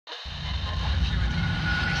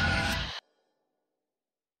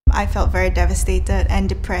I felt very devastated and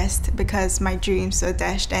depressed because my dreams were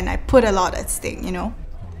dashed and I put a lot at stake, you know.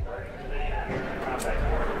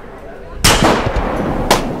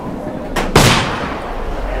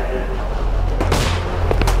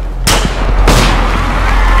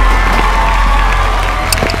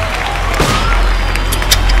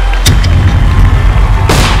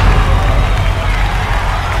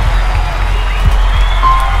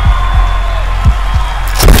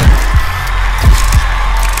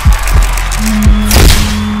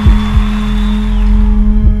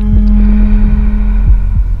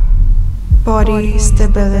 Body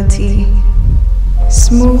stability,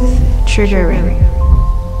 smooth triggering,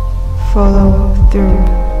 follow through,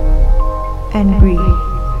 and breathe.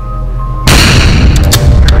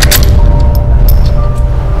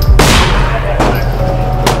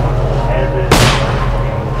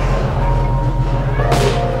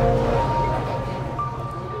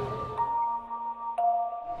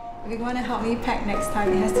 If you want to help me pack next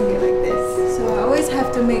time, it has to be like this. So I always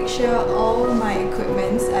have to make sure all my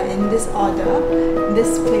equipments are in this order, in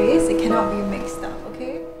this place. It cannot be mixed up,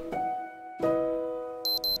 okay?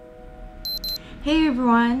 Hey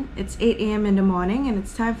everyone, it's 8 AM in the morning and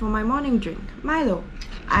it's time for my morning drink, Milo.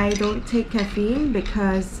 I don't take caffeine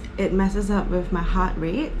because it messes up with my heart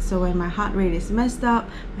rate. So when my heart rate is messed up,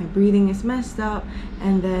 my breathing is messed up,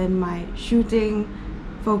 and then my shooting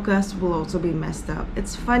focus will also be messed up.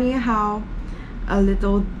 It's funny how a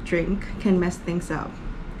little drink can mess things up.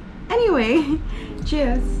 Anyway,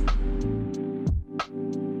 cheers!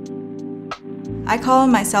 I call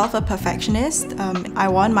myself a perfectionist. I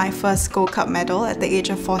won my first Gold Cup medal at the age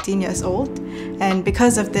of 14 years old, and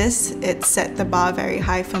because of this, it set the bar very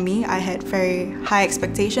high for me. I had very high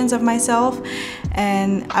expectations of myself,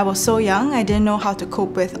 and I was so young, I didn't know how to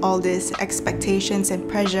cope with all these expectations and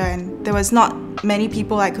pressure, and there was not many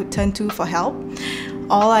people I could turn to for help.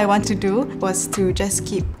 All I wanted to do was to just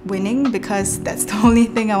keep winning because that's the only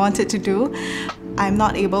thing I wanted to do. I'm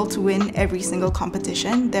not able to win every single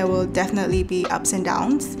competition. There will definitely be ups and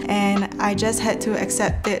downs, and I just had to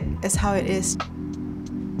accept it as how it is.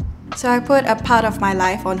 So I put a part of my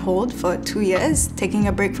life on hold for 2 years, taking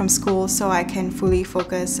a break from school so I can fully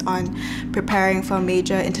focus on preparing for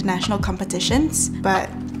major international competitions. But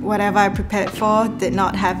whatever I prepared for did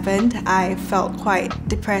not happen. I felt quite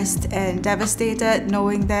depressed and devastated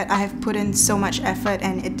knowing that I have put in so much effort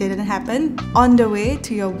and it didn't happen. On the way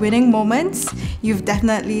to your winning moments, you've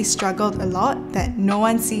definitely struggled a lot that no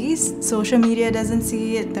one sees. Social media doesn't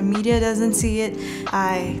see it, the media doesn't see it.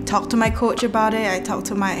 I talked to my coach about it, I talked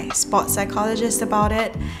to my sports psychologist about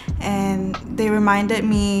it, and they reminded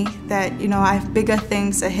me that, you know, I have bigger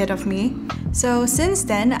things ahead of me. So since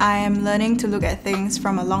then, I am learning to look at things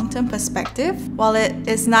from a long-term perspective. While it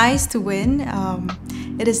is nice to win,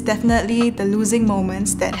 it is definitely the losing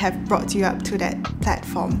moments that have brought you up to that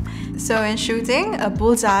platform. So in shooting, a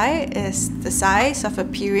bullseye is the size of a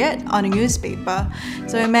period on a newspaper.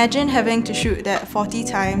 So imagine having to shoot that 40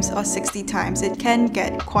 times or 60 times. It can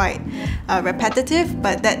get quite repetitive,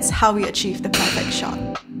 but that's how we achieve the perfect shot.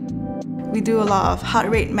 We do a lot of heart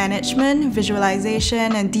rate management,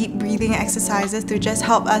 visualization, and deep breathing exercises to just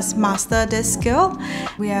help us master this skill.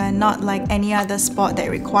 We are not like any other sport that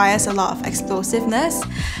requires a lot of explosiveness,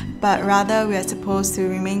 but rather we are supposed to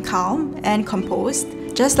remain calm and composed.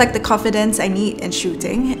 Just like the confidence I need in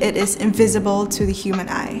shooting, it is invisible to the human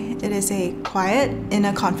eye. It is a quiet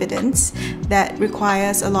inner confidence that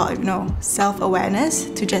requires a lot of, self-awareness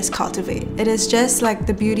to just cultivate. It is just like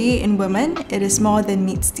the beauty in women, it is more than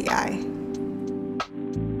meets the eye.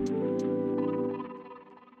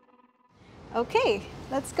 Okay,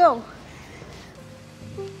 let's go.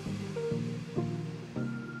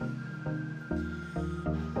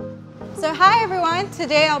 So hi everyone,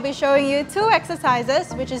 today I'll be showing you 2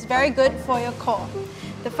 exercises which is very good for your core.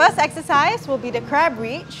 The first exercise will be the crab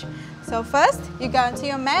reach. So first, you go onto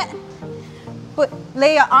your mat,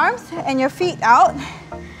 lay your arms and your feet out.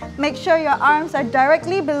 Make sure your arms are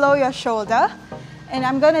directly below your shoulder, and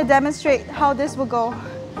I'm going to demonstrate how this will go.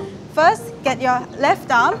 First, get your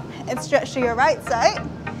left arm and stretch to your right side,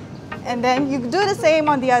 and then you do the same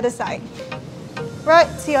on the other side. Right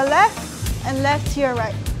to your left and left to your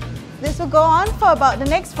right. This will go on for about the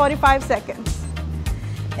next 45 seconds.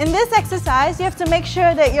 In this exercise, you have to make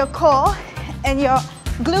sure that your core and your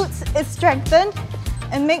glutes is strengthened,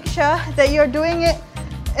 and make sure that you're doing it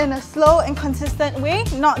in a slow and consistent way,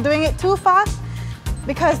 not doing it too fast,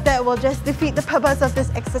 because that will just defeat the purpose of this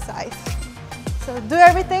exercise. So do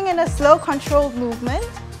everything in a slow, controlled movement.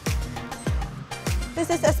 This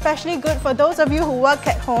is especially good for those of you who work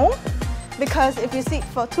at home, because if you sit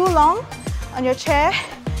for too long on your chair,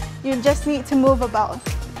 you just need to move about.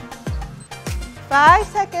 5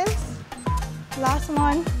 seconds. Last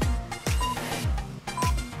one.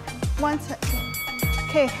 1 second.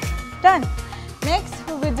 Okay, done. Next,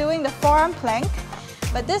 we'll be doing the forearm plank,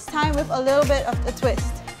 but this time with a little bit of the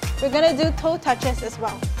twist. We're gonna do toe touches as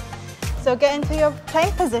well. So get into your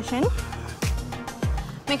plank position.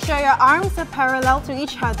 Make sure your arms are parallel to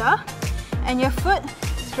each other and your foot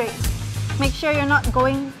straight. Make sure you're not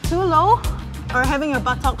going too low or having your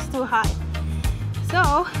buttocks too high.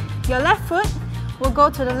 So your left foot will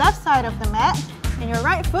go to the left side of the mat and your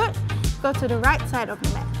right foot go to the right side of the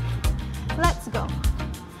mat. Let's go.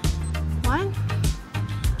 1,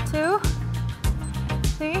 2,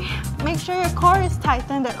 3. Make sure your core is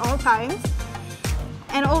tightened at all times.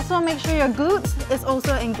 And also make sure your glutes is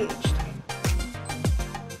also engaged.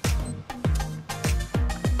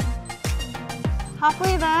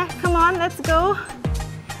 Halfway there. Come on, let's go.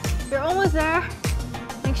 You're almost there.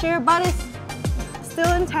 Make sure your butt is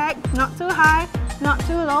still intact, not too high, not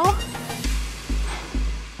too low.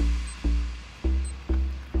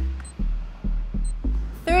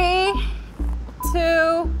 Three,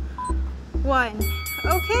 2, 1.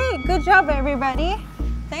 Okay, good job everybody.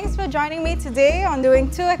 Thanks for joining me today on doing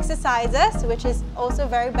 2 exercises, which is also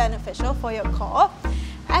very beneficial for your core.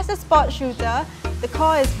 As a sport shooter, the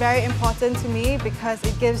core is very important to me because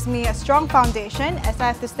it gives me a strong foundation as I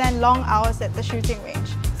have to stand long hours at the shooting range.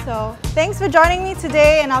 So thanks for joining me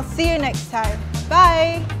today and I'll see you next time.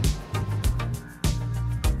 Bye!